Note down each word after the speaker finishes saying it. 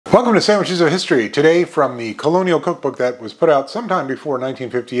Welcome to Sandwiches of History. Today from the Colonial Cookbook that was put out sometime before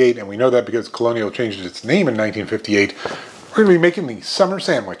 1958, and we know that because Colonial changed its name in 1958. We're going to be making the summer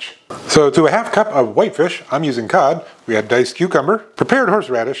sandwich. So to a half cup of whitefish, I'm using cod. We had diced cucumber, prepared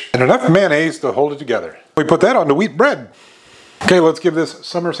horseradish, and enough mayonnaise to hold it together. We put that onto wheat bread. Okay, let's give this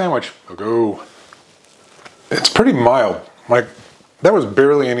summer sandwich a go. It's pretty mild. Like, that was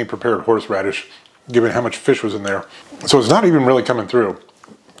barely any prepared horseradish, given how much fish was in there. So it's not even really coming through.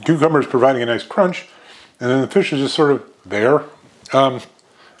 Cucumber is providing a nice crunch, and then the fish is just sort of there.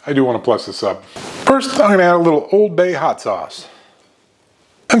 I do want to plus this up. First, I'm going to add a little Old Bay hot sauce.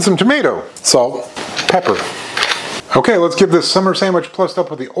 And some tomato, salt, pepper. Okay, let's give this summer sandwich plussed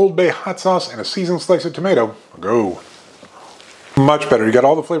up with the Old Bay hot sauce and a seasoned slice of tomato a go. Much better. You got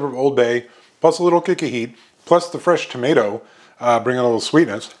all the flavor of Old Bay, plus a little kick of heat, plus the fresh tomato, bringing a little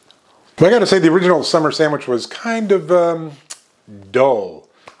sweetness. But I got to say, the original summer sandwich was kind of dull.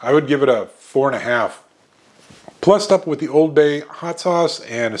 I would give it a 4.5. Plussed up with the Old Bay hot sauce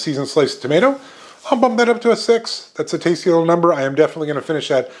and a seasoned slice of tomato, I'll bump that up to a 6. That's a tasty little number. I am definitely going to finish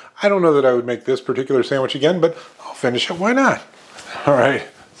that. I don't know that I would make this particular sandwich again, but I'll finish it. Why not? All right.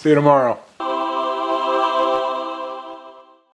 See you tomorrow.